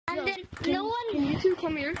two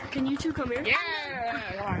come here? Can you two come here? Yeah.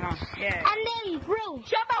 Yeah. And then, bro,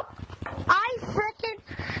 Shut up. I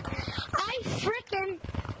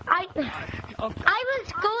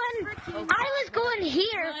was going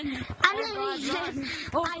here, and then he says,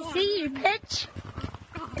 I see you, bitch.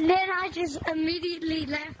 And then I just immediately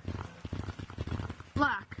left.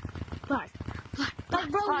 Black. Like,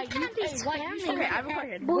 bro, Why, you can't be scamming. Okay, I have a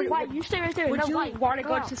question. Why, you stay right there. Would No, you why? want to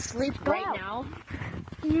go out. to sleep Go right out. now?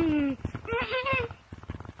 Mm.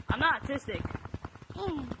 I'm not autistic.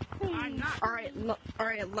 I'm not. All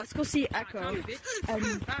right, let's go see Echo. I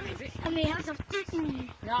mean, how's a...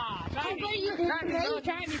 Nah, How about you do the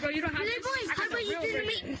meat? bro. You don't have Hey, boys, how about you do the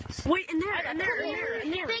meat? Wait, in there.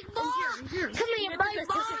 Big ball. Come here, big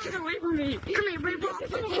ball. Get away from me. Come here, big ball.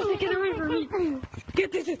 Get away from me.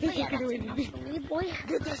 Get this. Get away from me. Big boy.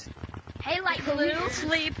 Get this. Hey, light blue.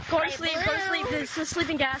 Sleep. Go to sleep. This is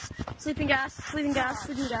sleeping gas. Sleeping gas. Good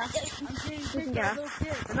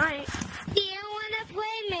night. Do you wanna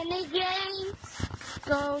play mini games?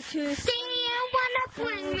 Go to Do you wanna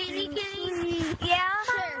play mini games? Yeah.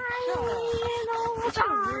 Little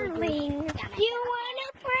darling. You wanna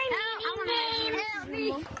play mini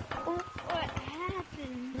games? What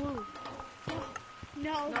happened?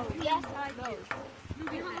 No. Yes, I do.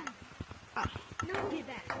 No, get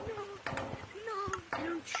back. No. I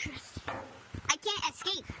don't trust you. I can't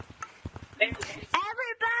escape.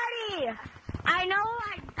 Everybody! I know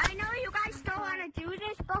you guys don't want to do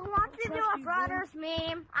this, but who wants to do a brothers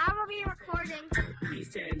meme? I will be recording.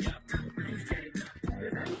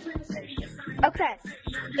 Okay.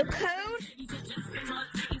 The code.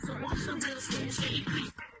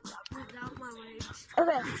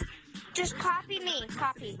 Okay. Just copy me.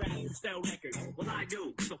 Copy.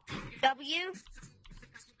 W.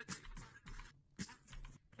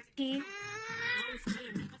 T.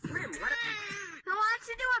 Who wants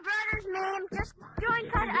to do a brothers meme? Just join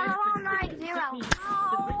code LOL90.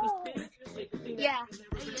 Oh. Yeah.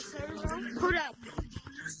 Hold up.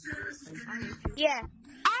 Yeah.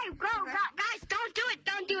 Hey, go, guys, don't do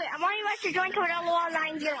it. I want you guys to join code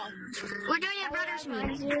LOL90. We're doing a brothers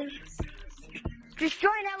meme. Just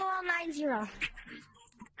join LOL90.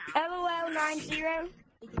 LOL90.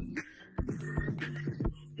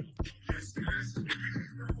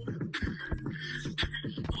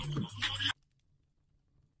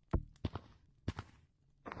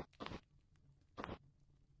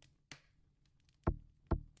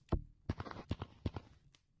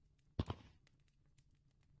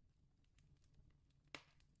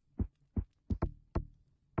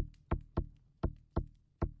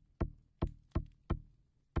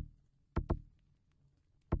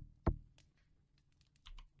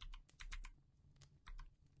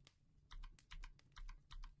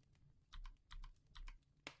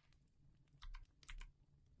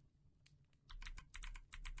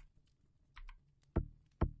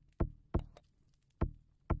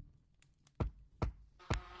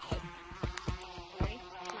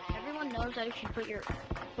 Everyone knows that if you put your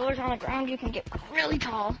pillars on the ground, you can get really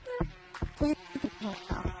tall.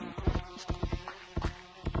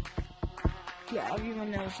 Yeah,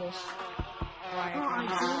 everyone knows this.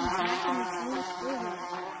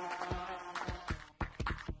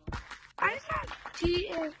 I just have T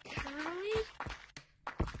and Curly.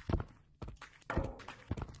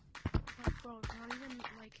 Bro, it's not even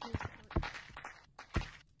like his.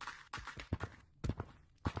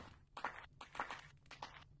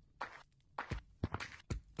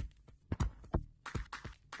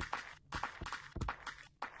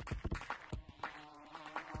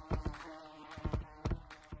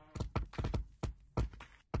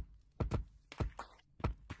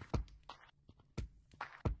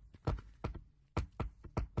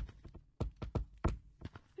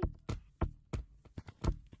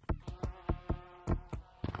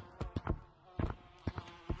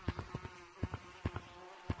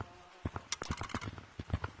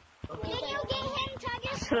 Can you get him,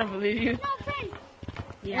 Tuggus? I don't believe you. No, friend.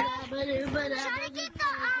 Yeah. Try to get the,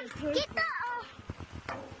 no, get the,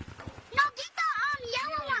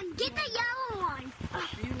 yellow one. Get the yellow one.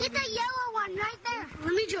 Get the yellow one right there.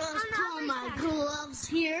 Let me just pull my gloves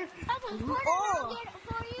here. I'll get it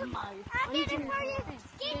for you. I'll get it for you.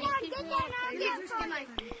 Get down, I'll get it for you.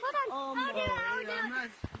 Hold on, I'll do it.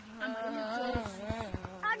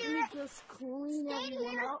 I'll do it. Just clean Stand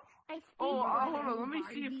here. Hold on. Let me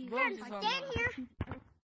see if Friend, stand here.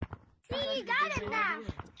 See, you got him now.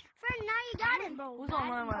 Friend, now you got him. Who's on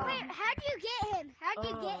my mind? Wait, how'd you get him? How'd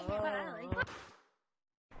you get him?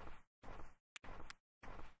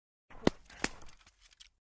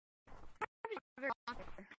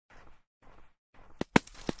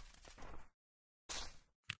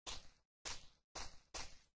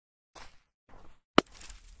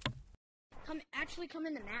 actually come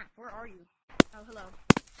in the map. Where are you? Oh, hello.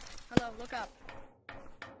 Hello, look up.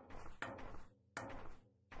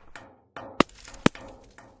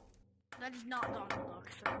 That is not Donald Duck,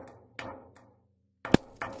 sir.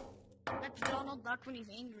 That's Donald Duck when he's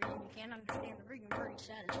angry and you can't understand the freaking word he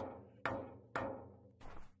says.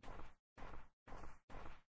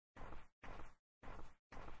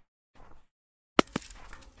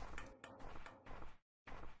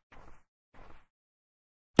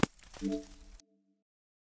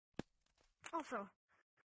 Also,